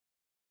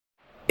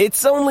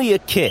It's only a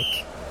kick,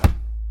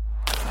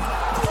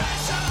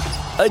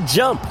 a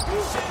jump,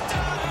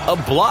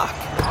 a block.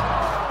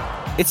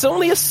 It's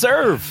only a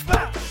serve.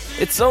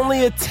 It's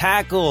only a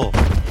tackle,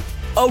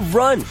 a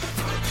run.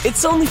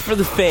 It's only for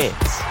the fans.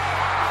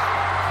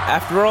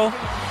 After all,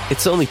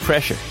 it's only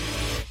pressure.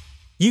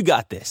 You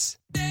got this.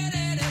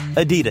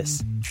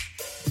 Adidas.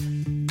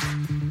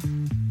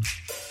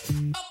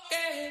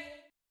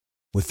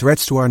 With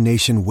threats to our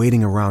nation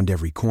waiting around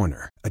every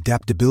corner,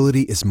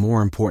 adaptability is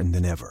more important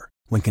than ever.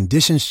 When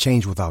conditions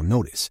change without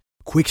notice,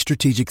 quick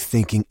strategic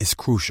thinking is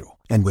crucial.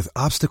 And with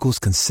obstacles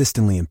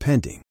consistently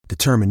impending,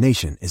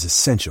 determination is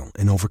essential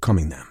in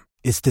overcoming them.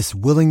 It's this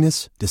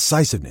willingness,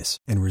 decisiveness,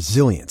 and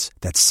resilience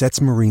that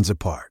sets Marines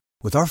apart.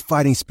 With our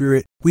fighting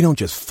spirit, we don't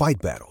just fight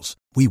battles,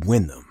 we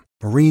win them.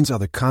 Marines are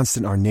the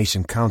constant our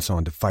nation counts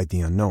on to fight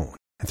the unknown.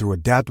 And through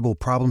adaptable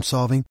problem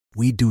solving,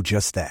 we do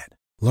just that.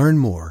 Learn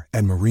more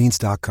at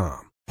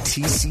marines.com.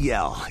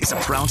 TCL is a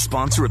proud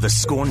sponsor of the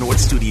Score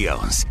North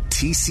Studios.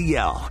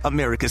 TCL,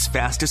 America's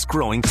fastest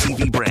growing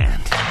TV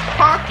brand.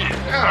 Hockey,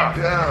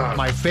 yeah.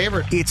 My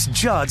favorite. It's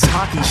Judd's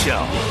Hockey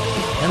Show.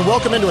 And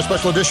welcome into a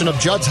special edition of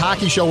Judd's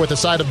Hockey Show with a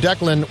side of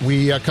Declan.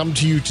 We come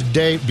to you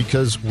today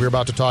because we're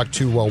about to talk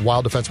to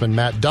Wild defenseman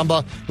Matt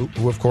Dumba,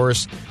 who of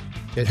course,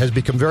 it has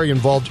become very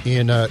involved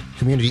in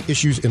community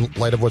issues in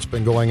light of what's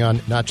been going on,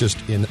 not just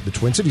in the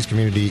Twin Cities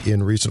community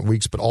in recent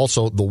weeks, but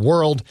also the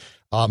world.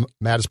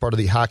 Matt is part of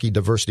the Hockey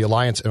Diversity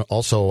Alliance, and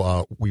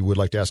also we would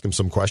like to ask him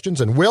some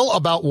questions, and Will,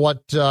 about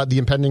what the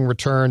impending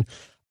return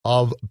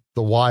of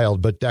the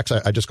Wild. But Dex,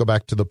 I just go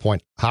back to the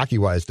point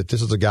hockey-wise that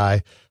this is a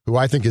guy who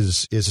I think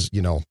is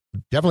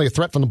definitely a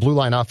threat from the blue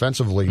line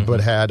offensively, but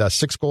had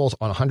 6 goals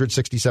on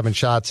 167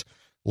 shots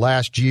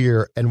last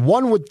year. And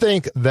one would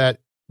think that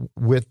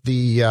with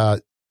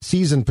the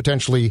season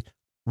potentially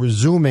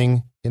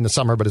resuming in the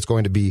summer, but it's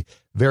going to be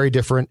very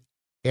different,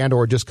 and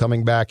or just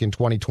coming back in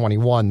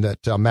 2021,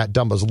 that Matt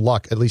Dumba's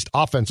luck, at least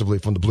offensively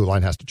from the blue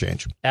line, has to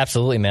change.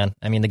 Absolutely, man.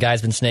 I mean, the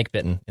guy's been snake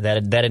bitten.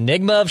 That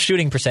enigma of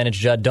shooting percentage,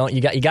 Judd. You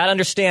got to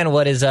understand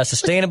what is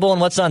sustainable and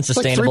what's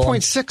unsustainable.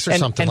 Like 3.6 or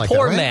something like that. And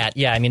poor right? Matt.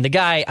 Yeah, I mean, the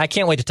guy. I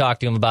can't wait to talk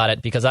to him about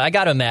it, because I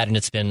got to imagine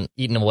it's been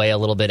eating away a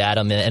little bit at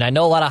him. And I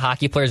know a lot of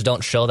hockey players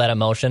don't show that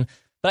emotion,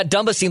 but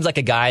Dumba seems like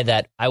a guy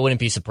that I wouldn't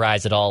be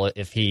surprised at all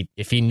if he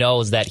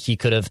knows that he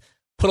could have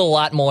put a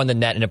lot more in the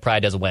net, and it probably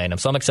does weigh on him.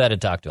 So I'm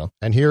excited to talk to him.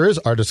 And here is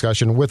our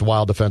discussion with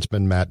Wild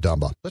defenseman Matt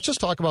Dumba. Let's just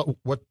talk about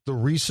what the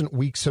recent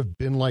weeks have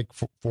been like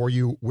for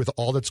you with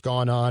all that's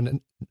gone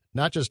on,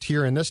 not just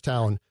here in this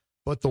town,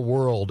 but the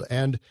world,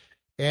 and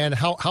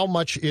how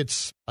much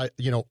it's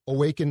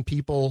awakened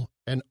people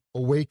and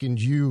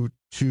awakened you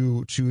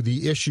to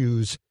the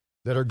issues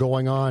that are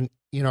going on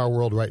in our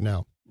world right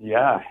now.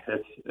 Yeah,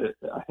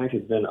 I think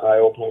it's been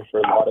eye-opening for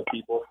a lot of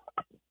people.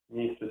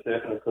 Me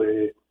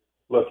specifically,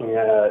 looking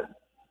at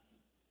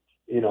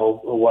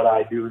what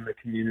I do in the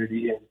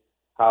community and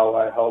how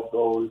I help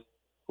those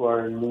who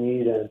are in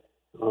need, and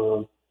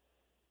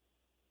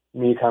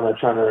me kind of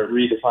trying to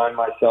redefine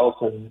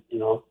myself and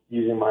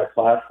using my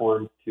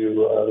platform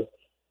to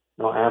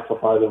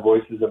amplify the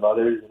voices of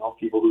others,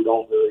 people who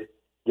don't really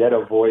get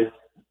a voice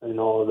in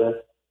all of this.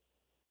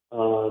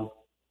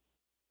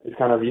 It's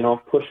kind of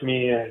pushed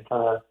me and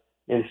kind of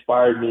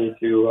inspired me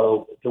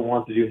to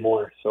want to do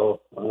more.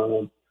 So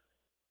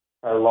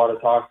I had a lot of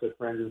talks with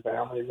friends and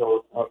families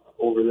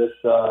over this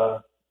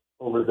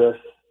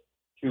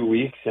 2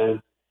 weeks,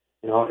 and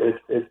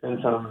it's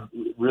been some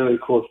really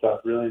cool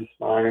stuff, really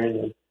inspiring,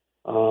 and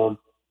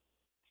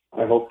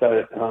I hope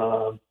that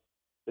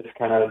this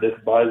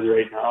buzz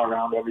right now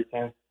around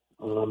everything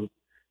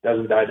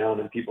doesn't die down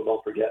and people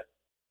don't forget.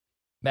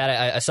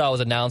 Matt, I saw it was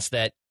announced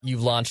that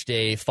you've launched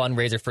a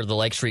fundraiser for the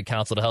Lake Street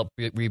Council to help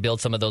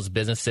rebuild some of those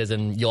businesses,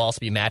 and you'll also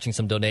be matching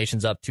some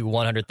donations up to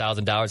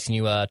 $100,000. Can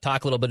you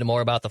talk a little bit more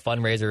about the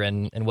fundraiser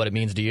and what it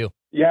means to you?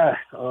 Yeah,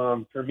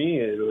 for me,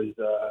 it was,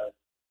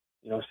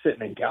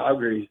 sitting in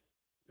Calgary,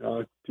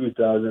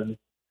 2,000,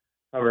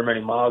 however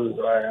many miles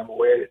I am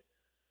away,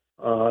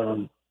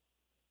 and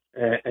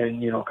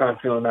kind of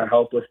feeling that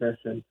helplessness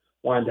and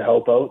wanting to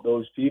help out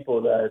those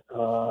people that,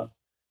 have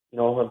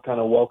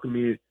kind of welcomed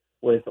me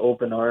with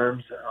open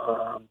arms.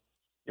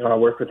 I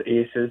work with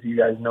ACEs. You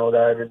guys know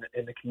that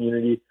in the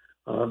community,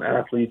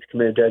 athletes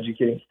committed to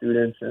educating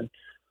students. And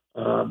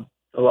a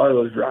lot of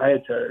those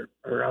riots are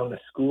around the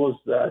schools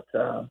that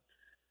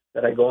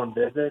I go and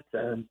visit.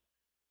 And,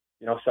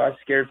 so I'm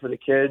scared for the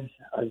kids.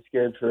 I'm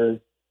scared for,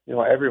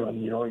 everyone.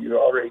 You're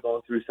already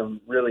going through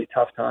some really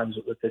tough times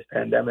with this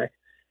pandemic.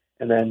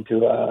 And then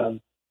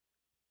to,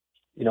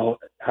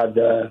 have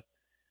the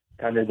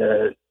kind of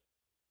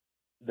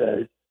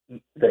the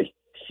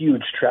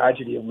huge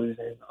tragedy of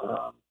losing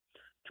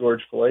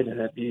George Floyd, and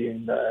it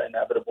being the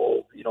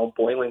inevitable,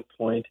 boiling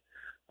point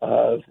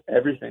of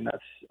everything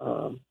that's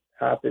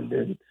happened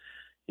in,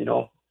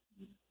 the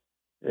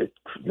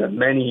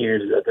many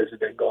years that this has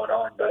been going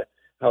on, but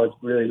how it's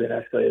really been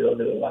escalated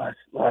over the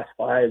last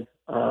 5,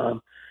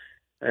 and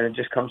it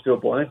just comes to a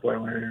boiling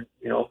point where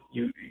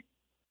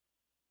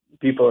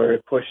people are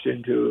pushed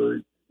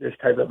into this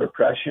type of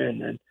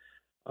oppression, and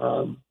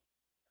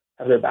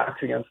have their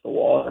backs against the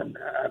wall and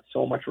have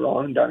so much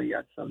wrong done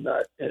against them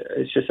that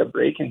it's just a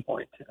breaking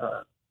point.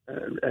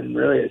 And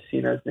really it's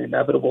seen as the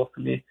inevitable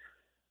for me.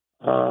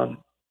 And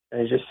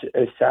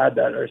it's sad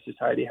that our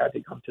society had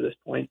to come to this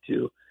point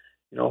to,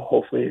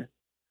 hopefully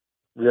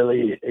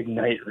really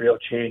ignite real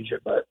change.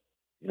 But,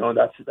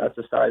 that's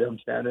the side I'm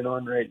standing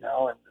on right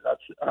now. And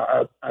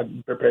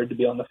I'm prepared to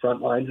be on the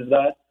front lines of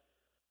that,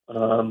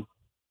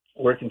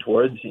 working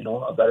towards,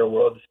 a better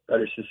world,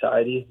 better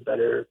society,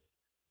 better,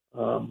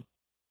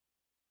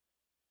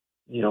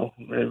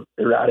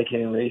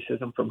 eradicating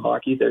racism from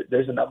hockey.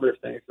 There's a number of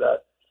things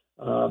that,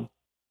 I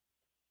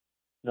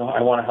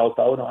want to help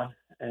out on.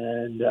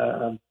 And,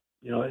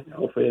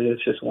 hopefully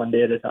it's just one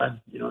day at a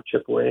time,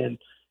 chip away and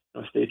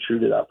stay true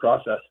to that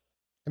process.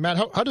 And Matt,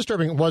 how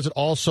disturbing was it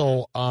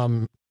also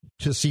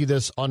to see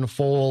this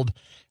unfold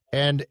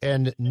and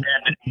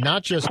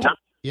not just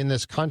in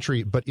this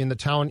country, but in the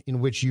town in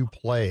which you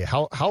play?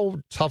 How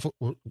tough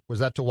was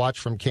that to watch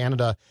from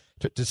Canada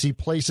to see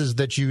places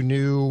that you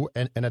knew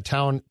and a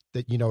town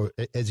that,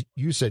 as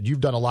you said, you've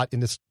done a lot in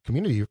this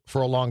community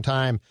for a long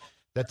time,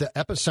 that the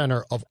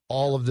epicenter of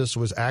all of this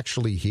was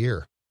actually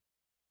here?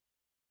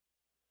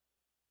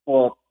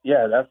 Well,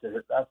 yeah, that's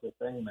the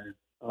thing, man.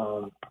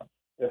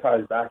 If I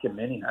was back in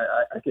Minnie,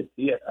 I could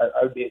see it.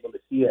 I would be able to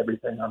see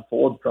everything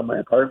unfold from my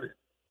apartment.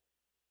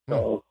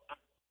 So,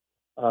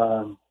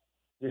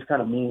 just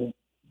kind of me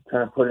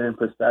trying to put it in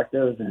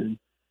perspective and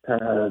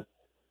kind of,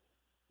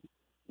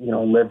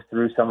 live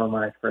through some of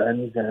my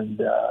friends and,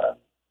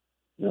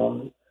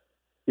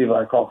 people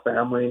I call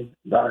family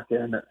back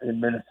in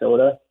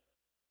Minnesota,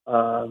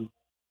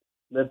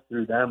 live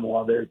through them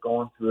while they're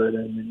going through it.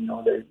 And,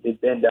 they've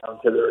been down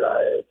to the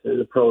riots, to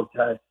the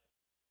protests,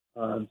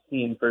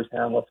 seeing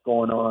firsthand what's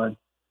going on,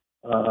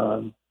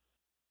 and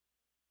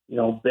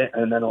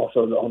then also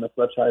on the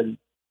flip side,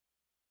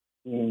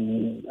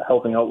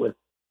 helping out with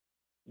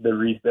the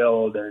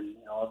rebuild and,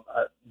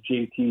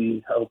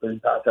 JT helping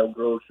pass out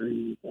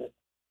groceries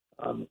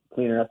and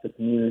cleaning up the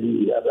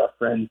community. I've got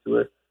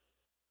a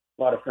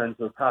lot of friends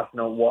who are passing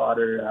out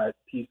water at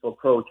peaceful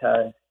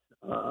protests,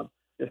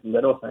 just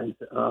little things.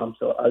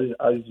 So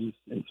I was just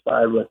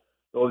inspired what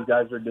those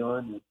guys were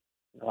doing. And,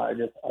 I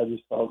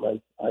just felt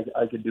like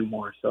I could do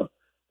more. So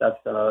that's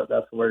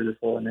where this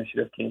whole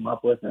initiative came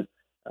up with, and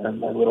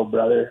my little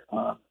brother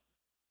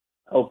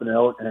helping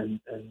out and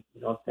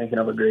thinking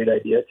of a great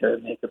idea to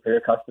make a pair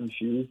of custom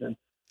shoes, and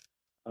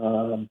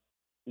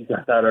he's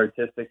got that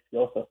artistic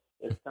skill. So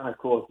it's kind of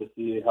cool to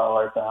see how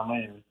our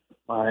family and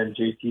my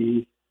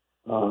JT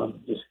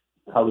just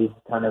how we've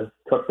kind of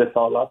cooked this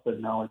all up, and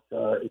now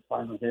it's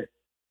finally here.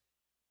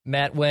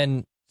 Matt,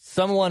 when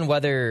someone,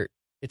 whether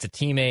it's a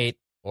teammate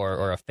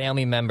or a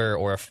family member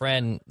or a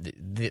friend,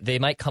 they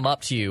might come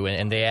up to you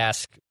and they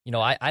ask,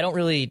 I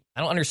don't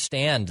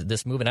understand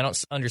this movement. I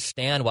don't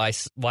understand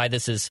why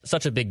this is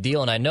such a big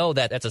deal. And I know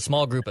that that's a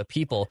small group of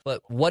people,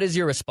 but what is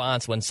your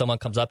response when someone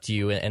comes up to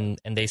you and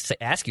they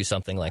ask you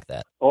something like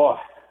that? Oh,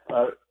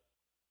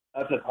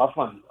 that's a tough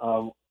one.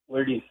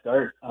 Where do you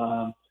start?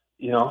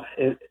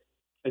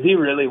 If you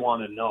really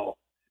want to know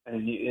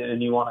and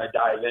you want to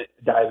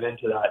dive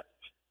into that,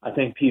 I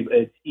think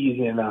it's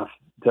easy enough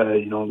to,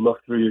 look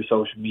through your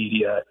social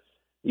media,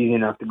 easy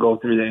enough to go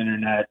through the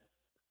internet,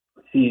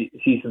 see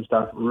some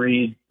stuff,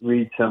 read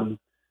some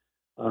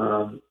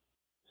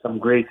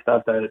great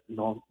stuff that,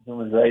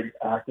 human rights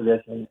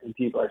activists and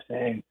people are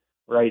saying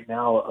right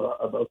now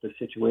about the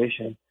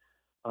situation.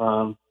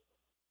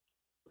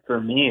 For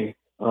me,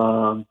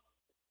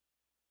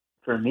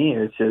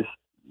 it's just,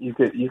 you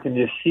can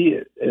just see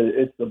it.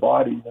 It's the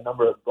bodies, the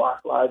number of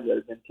Black lives that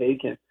have been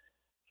taken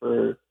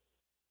for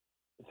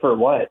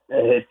what?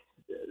 It's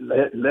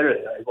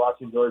literally like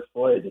watching George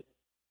Floyd.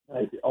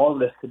 Like, all of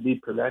this could be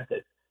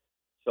prevented.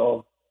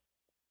 So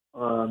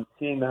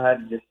seeing that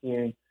and just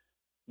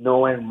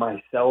knowing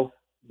myself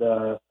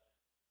the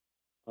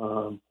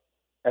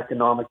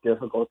economic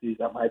difficulties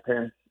that my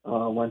parents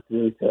went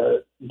through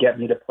to get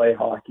me to play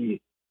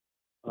hockey,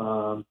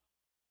 to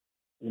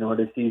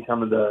see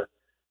some of the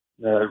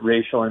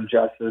racial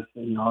injustice,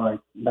 like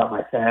that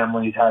my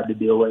family's had to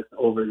deal with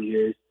over the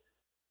years,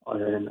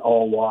 in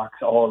all walks,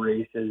 all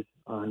races,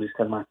 just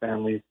because my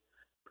family's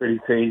pretty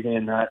crazy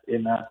in that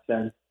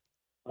sense.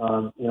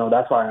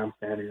 That's why I'm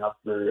standing up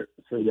for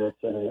this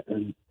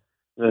and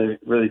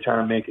really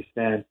trying to make a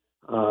stand.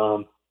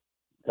 Because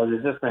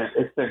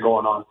it's been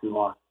going on too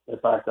long. The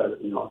fact that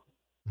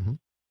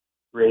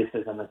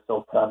racism is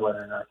so prevalent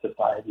in our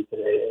society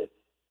today,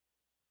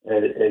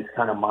 it's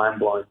kind of mind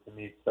blowing to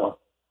me. So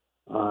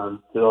to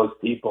those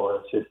people,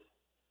 it's just,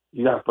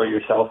 you got to put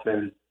yourself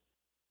in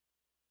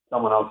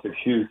someone else's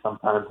shoes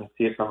sometimes and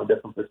see it from a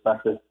different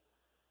perspective,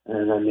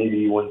 and then maybe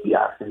you wouldn't be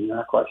asking me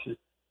that question.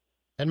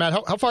 And Matt,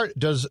 how far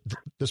does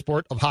the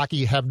sport of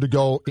hockey have to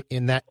go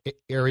in that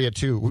area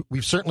too?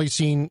 We've certainly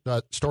seen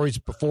stories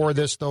before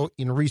this, though,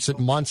 in recent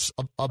months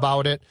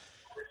about it.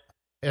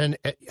 And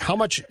how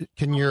much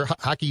can your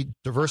Hockey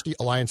Diversity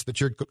Alliance,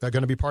 that you're going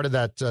to be part of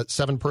that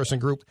 7-person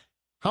group,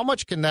 How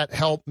much can that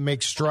help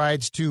make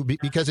strides too?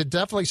 Because it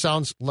definitely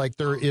sounds like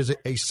there is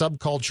a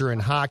subculture in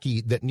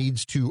hockey that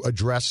needs to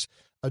address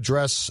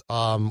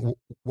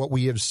what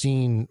we have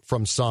seen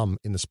from some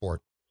in the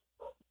sport.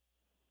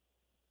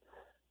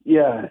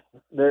 Yeah,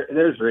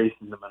 there's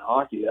racism in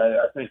hockey.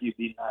 I think you'd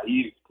be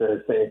naive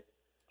to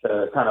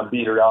kind of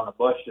beat around the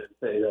bush and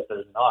say that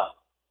there's not.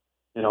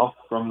 You know,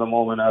 from the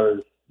moment I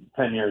was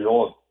 10 years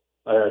old,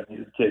 I had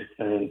these kids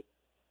saying,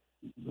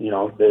 you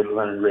know, they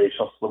learned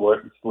racial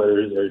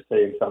slurs or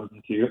saying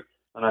something to you.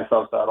 And I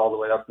felt that all the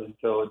way up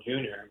until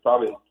junior and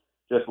probably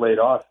just laid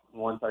off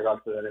once I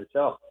got to the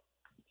NHL.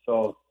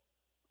 So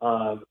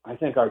I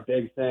think our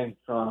big thing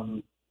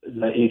from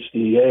the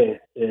HDA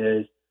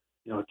is,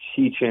 you know,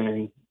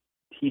 teaching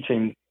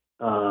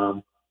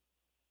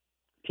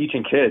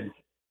kids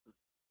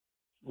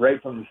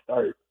right from the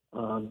start,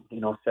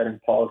 you know, setting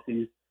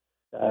policies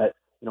that,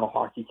 you know,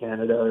 Hockey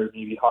Canada or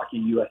maybe Hockey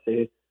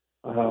USA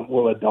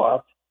will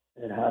adopt,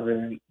 and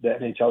having the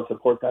NHL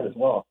support that as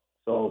well.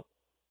 So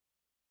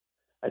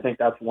I think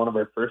that's one of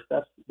our first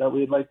steps that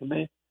we'd like to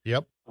make.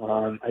 Yep.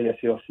 I guess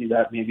you'll see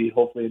that maybe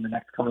hopefully in the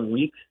next coming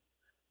weeks.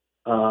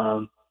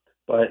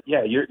 But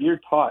yeah, you're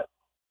taught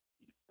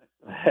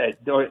how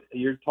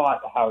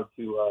to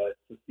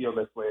feel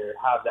this way or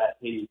have that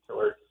hate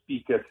or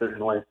speak a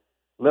certain way.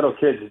 Little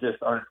kids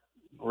just aren't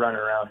running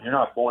around. You're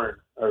not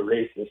born a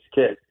racist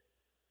kid,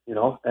 you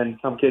know. And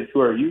some kids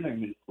who are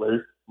using these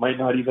slurs might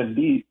not even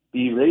be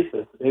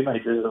racist. They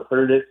might just have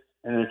heard it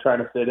and they're trying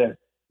to fit in.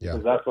 Yeah.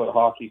 Because that's what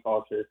hockey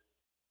culture.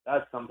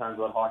 That's sometimes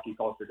what hockey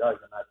culture does,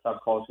 and that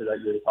subculture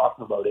that you're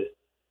talking about is,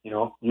 you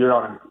know, you're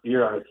on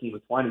a team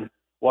of 20.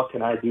 What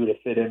can I do to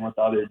fit in with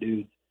other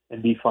dudes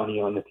and be funny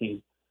on the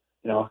team?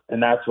 You know,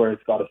 and that's where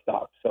it's got to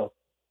stop. So,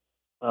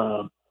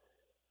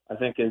 I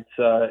think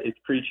it's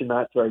preaching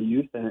that to our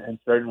youth and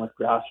starting with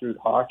grassroots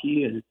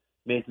hockey and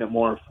making it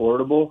more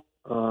affordable.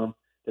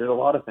 There's a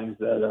lot of things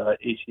that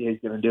HDA is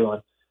going to do,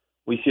 and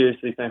we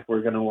seriously think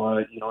we're going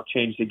to, you know,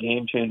 change the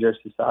game, change our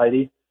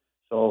society.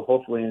 So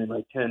hopefully in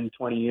like 10,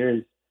 20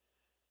 years,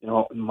 you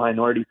know,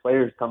 minority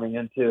players coming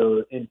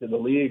into the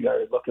league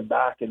are looking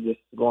back and just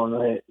going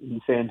right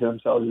and saying to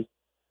themselves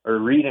or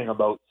reading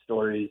about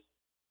stories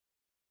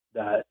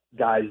that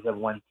guys have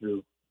went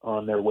through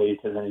on their way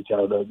to the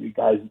NHL, the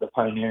guys, the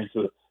pioneers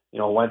who, you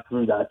know, went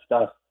through that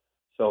stuff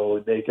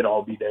so they could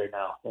all be there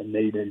now and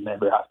they didn't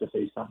ever have to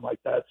face something like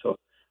that. So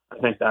I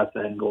think that's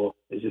the end goal,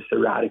 is just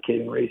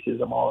eradicating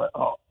racism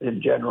all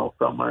in general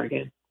from our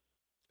game.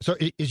 So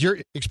is your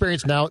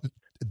experience now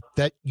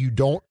that you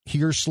don't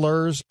hear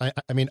slurs? I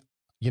mean,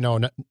 you know,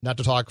 not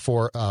to talk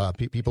for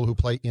people who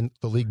play in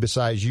the league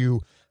besides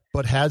you,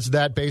 but has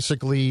that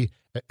basically,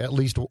 at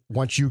least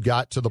once you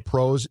got to the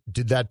pros,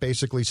 did that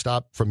basically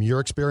stop from your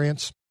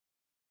experience?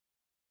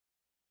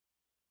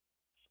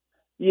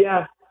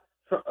 Yeah,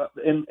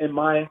 in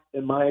my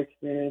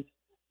experience,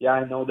 yeah,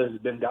 I know there's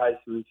been guys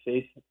who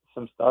face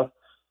some stuff,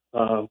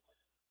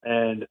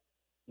 and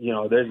you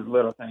know, there's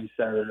little things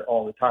said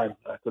all the time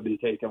that could be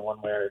taken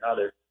one way or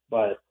another.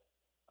 But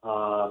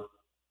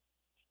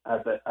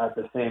at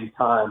the same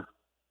time,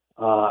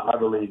 I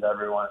believe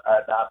everyone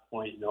at that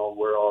point, you know,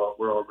 we're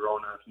all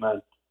grown as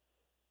men,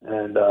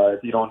 and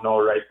if you don't know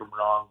right from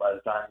wrong by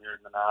the time you're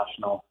in the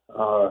national,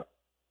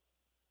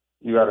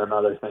 you got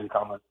another thing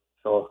coming.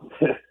 So,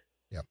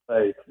 yep.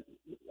 Like,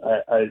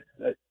 I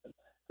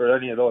for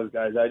any of those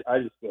guys, I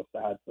just feel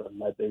sad for them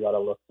that they got to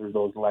look through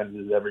those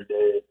lenses every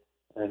day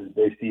and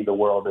they see the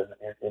world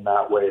in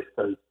that way,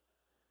 because,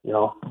 you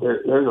know,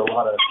 there's a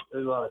lot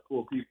of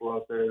cool people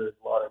out there. There's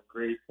a lot of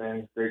great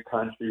things, great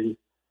countries,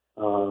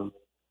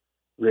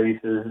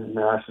 races,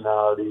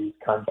 nationalities,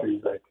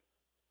 countries. Like,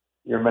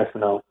 you're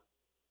missing out.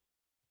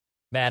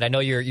 Matt, I know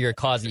your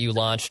cause that you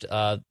launched,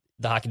 the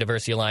Hockey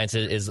Diversity Alliance,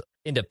 is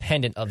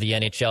independent of the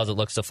NHL, as it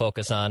looks to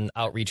focus on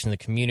outreach in the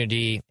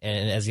community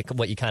and as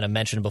what you kind of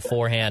mentioned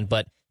beforehand.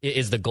 But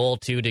is the goal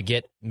too to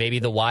get maybe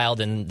the Wild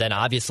and then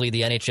obviously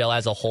the NHL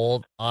as a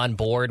whole on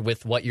board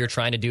with what you're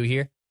trying to do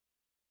here?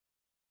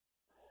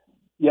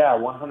 Yeah,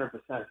 100%.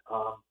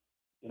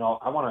 You know,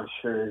 I want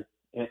to ensure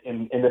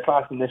in the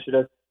class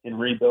initiative in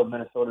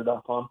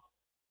rebuildminnesota.com,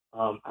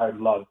 I'd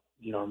love,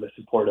 you know, the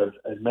support of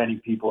as many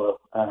people,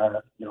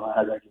 you know,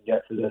 as I can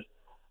get for this.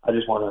 I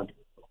just want to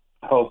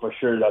help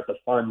assure that the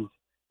funds,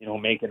 you know,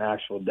 make an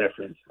actual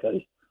difference,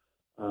 because,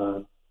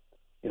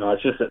 you know,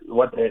 it's just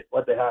what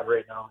they have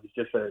right now is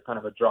just a kind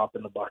of a drop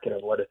in the bucket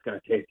of what it's going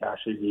to take to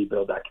actually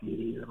rebuild that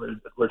community.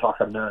 We're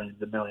talking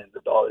millions and millions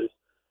of dollars.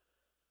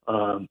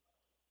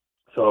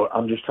 So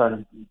I'm just trying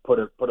to put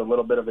a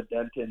little bit of a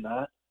dent in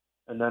that.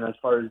 And then as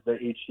far as the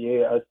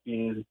HCA, us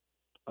being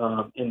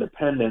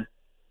independent,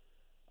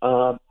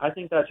 I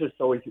think that's just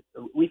so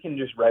we can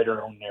just write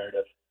our own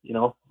narrative, you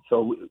know,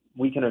 so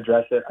we can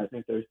address it. I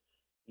think there's,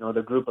 you know,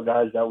 the group of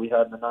guys that we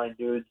have, the 9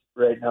 dudes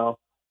right now,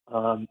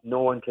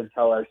 no one can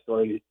tell our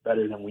story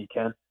better than we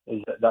can.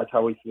 That's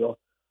how we feel.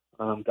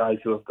 Guys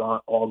who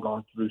have all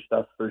gone through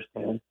stuff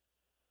firsthand.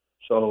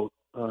 So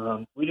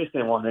we just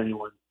didn't want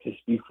anyone to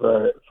speak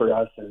for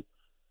us. And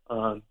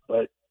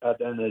but at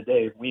the end of the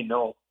day, we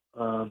know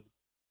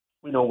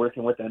we know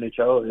working with the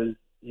NHL is,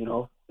 you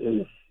know,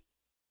 is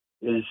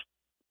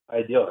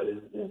ideal,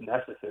 is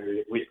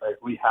necessary. We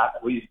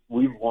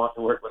want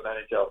to work with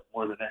NHL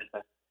more than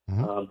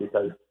anything,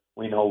 because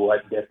we know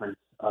what difference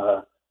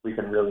we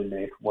can really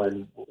make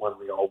when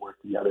we all work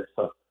together.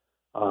 So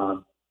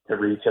to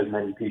reach as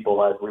many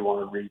people as we want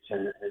to reach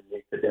and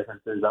make the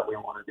differences that we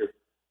want to do,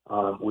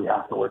 we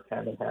have to work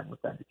hand in hand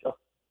with NHL.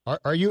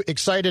 Are you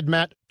excited,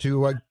 Matt,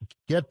 to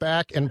get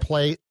back and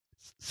play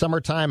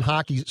summertime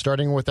hockey,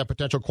 starting with that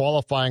potential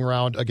qualifying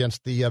round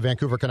against the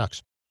Vancouver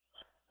Canucks?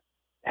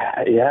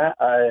 Yeah,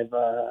 I've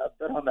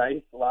been on the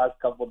ice the last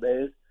couple of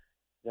days.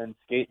 Been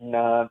skating.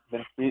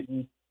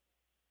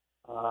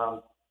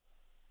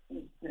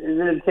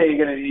 It's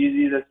taking it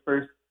easy this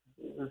first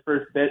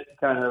bit,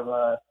 kind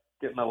of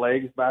getting my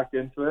legs back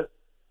into it.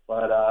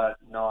 But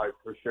no,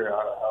 for sure,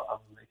 I'm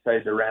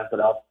excited to ramp it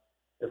up.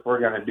 If we're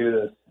going to do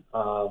this,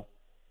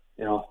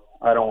 you know,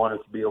 I don't want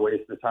it to be a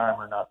waste of time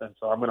or nothing.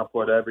 So I'm going to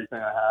put everything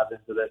I have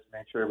into this,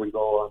 make sure we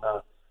go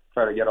and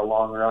try to get a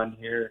long run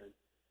here, and,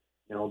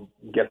 you know,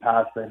 get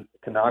past the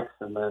Canucks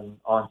and then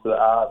on to the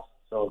Avs.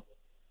 So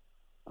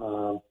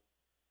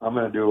I'm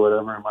going to do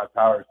whatever in my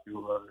power to,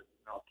 you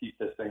know, keep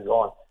this thing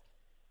going.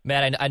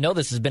 Matt, I know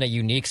this has been a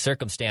unique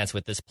circumstance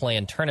with this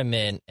play-in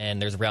tournament,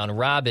 and there's round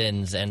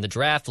robins and the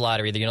draft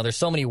lottery. You know, there's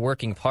so many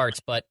working parts,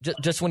 but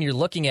just when you're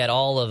looking at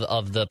all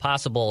of the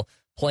possible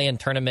play-in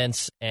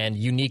tournaments and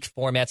unique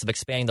formats of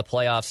expanding the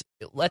playoffs,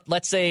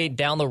 let's say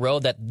down the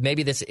road that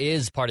maybe this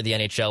is part of the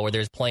NHL where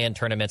there's play-in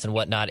tournaments and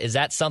whatnot. Is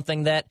that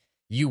something that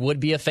you would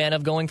be a fan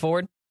of going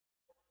forward?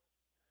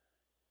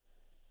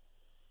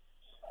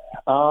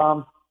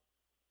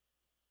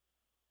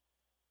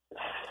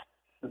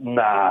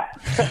 Nah.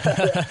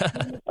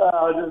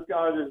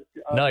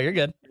 No, you're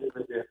good.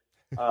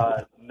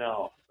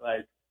 No,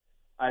 like,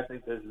 I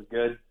think this is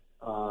good,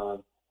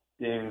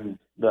 being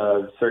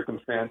the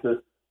circumstances,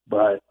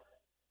 but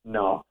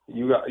no,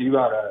 you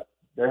gotta,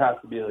 there has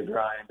to be the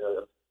grind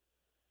of,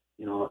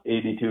 you know,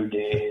 82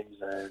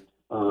 games and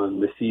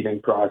the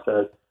seeding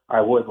process.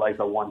 I would like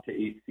a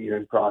 1-8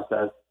 seeding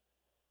process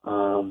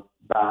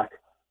back.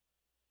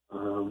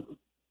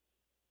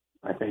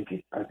 I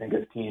think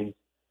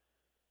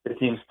if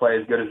teams play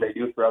as good as they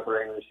do throughout the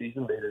regular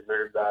season, they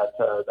deserve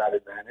that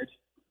advantage.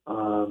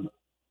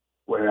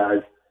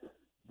 Whereas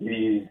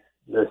the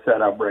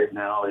setup right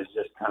now is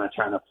just kind of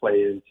trying to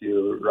play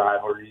into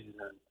rivalries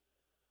and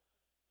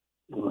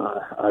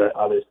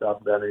other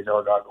stuff that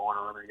NHL got going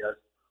on, I guess.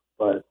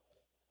 But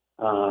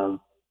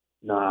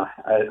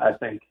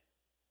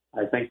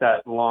I think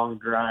that long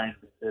grind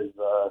is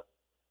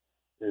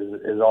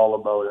all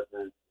about it.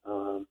 And,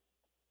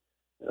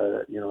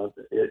 you know,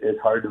 it's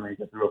hard to make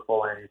it through a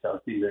full NHL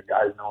season.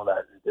 Guys know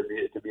that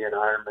to be an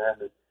Iron Man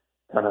and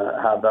kind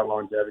of have that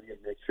longevity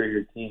and make sure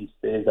your team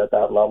stays at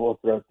that level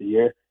throughout the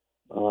year.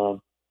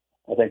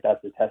 I think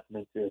that's a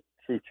testament to a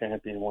true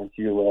champion once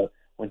you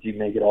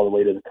make it all the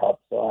way to the Cup.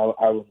 So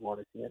I wouldn't want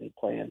to see any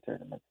play-in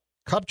tournaments.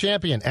 Cup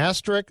champion,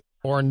 asterisk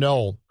or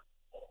no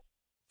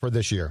for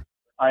this year?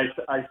 I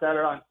said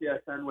it on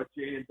CSN with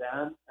Jay and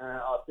Dan, and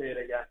I'll say it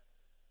again.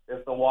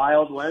 If the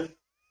Wild win,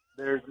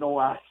 there's no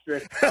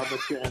asterisk on the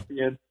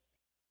champion.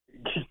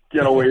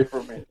 Get away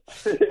from me.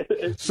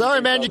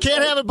 Sorry, man, you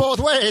can't have it both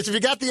ways. If you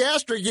got the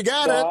asterisk, you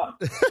got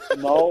it.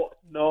 No.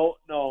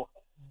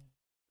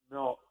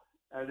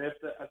 And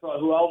so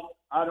who else?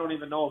 I don't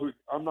even know who.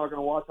 I'm not going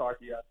to watch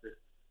hockey after.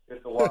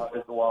 If the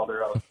Wild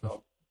are out,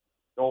 so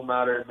don't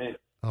matter to me.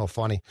 Oh,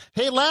 funny.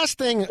 Hey, last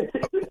thing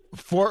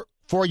for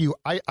you.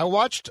 I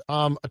watched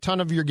a ton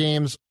of your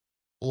games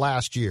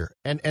last year,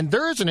 and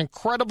there is an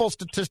incredible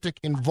statistic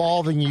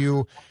involving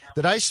you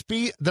that I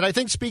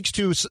think speaks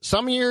to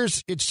some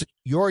years it's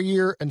your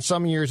year and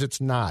some years it's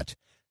not.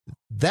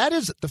 That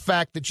is the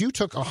fact that you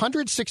took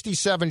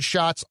 167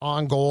 shots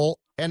on goal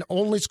and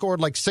only scored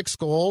like 6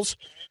 goals.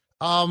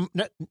 Not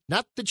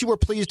that you were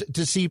pleased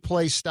to see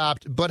play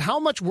stopped, but how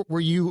much were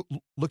you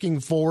looking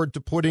forward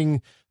to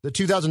putting the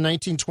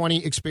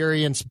 2019-20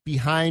 experience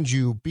behind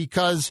you?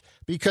 Because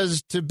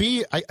to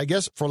be, I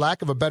guess, for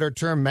lack of a better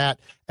term,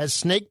 Matt, as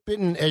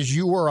snake-bitten as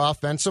you were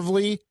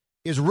offensively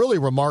is really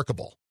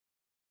remarkable.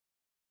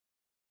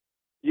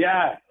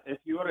 Yeah, if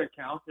you would have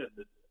counted,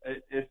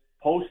 it's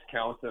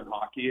post-count in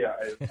hockey,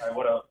 I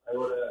would have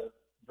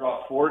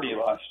dropped 40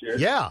 last year.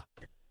 Yeah.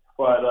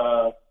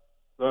 But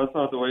that's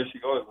not the way she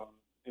goes.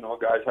 You know,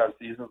 guys have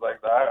seasons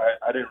like that.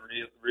 I didn't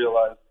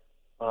realize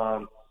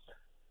how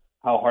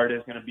hard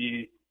it's going to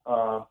be.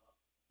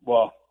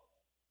 Well,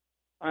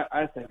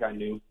 I think I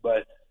knew,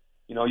 but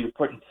you know, you're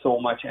putting so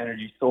much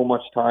energy, so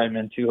much time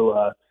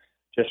into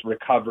just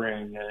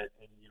recovering and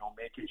you know,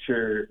 making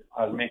sure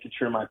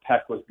my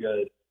pec was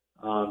good.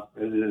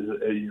 It is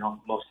you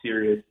know, most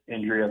serious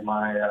injury of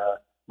my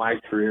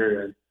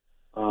career,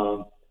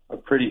 and a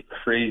pretty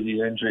crazy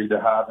injury to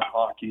have in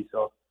hockey.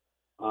 So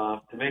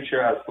to make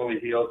sure I was fully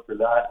healed for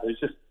that, it was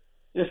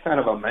just kind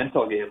of a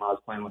mental game I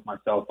was playing with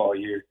myself all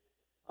year,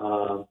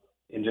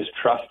 and just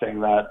trusting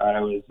that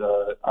I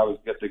was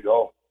good to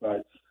go.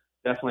 But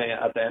definitely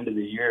at the end of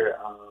the year,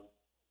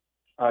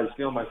 I was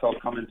feeling myself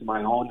coming to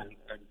my own and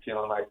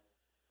feeling like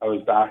I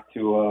was back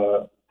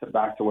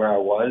to where I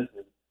was.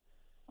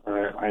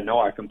 And I know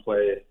I can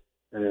play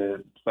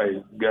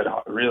good,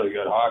 really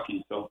good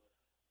hockey. So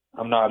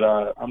I'm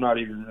not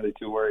even really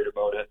too worried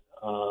about it.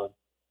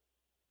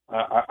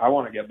 I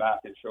want to get back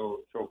and show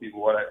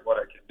people what I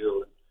can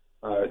do.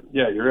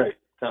 Yeah, you're right.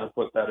 Kind of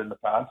put that in the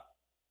past.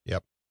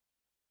 Yep.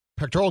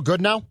 Pectoral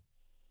good now?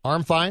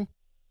 Arm fine?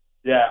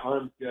 Yeah,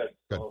 arm's good.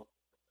 So,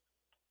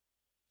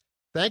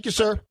 thank you,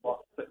 sir.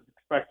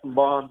 Expect some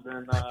bombs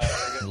and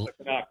the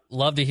Canucks.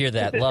 Love to hear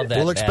that. Love that.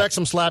 We'll expect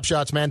some slap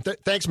shots, man.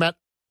 Thanks, Matt.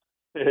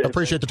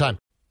 Appreciate the time.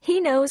 He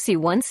knows you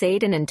once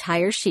ate an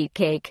entire sheet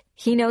cake.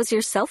 He knows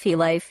your selfie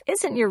life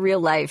isn't your real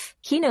life.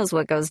 He knows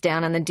what goes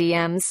down on the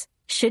DMs.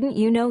 Shouldn't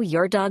you know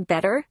your dog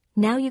better?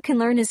 Now you can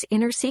learn his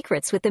inner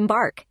secrets with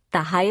Embark,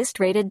 the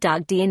highest-rated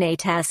dog DNA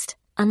test.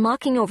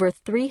 Unlocking over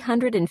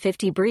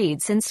 350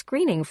 breeds and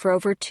screening for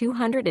over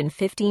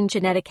 215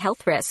 genetic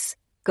health risks.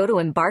 Go to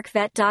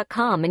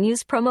EmbarkVet.com and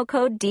use promo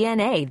code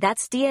DNA,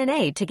 that's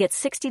DNA, to get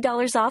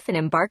 $60 off an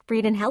Embark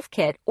Breed and Health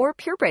Kit or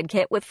Purebred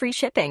Kit with free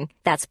shipping.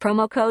 That's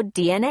promo code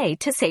DNA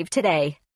to save today.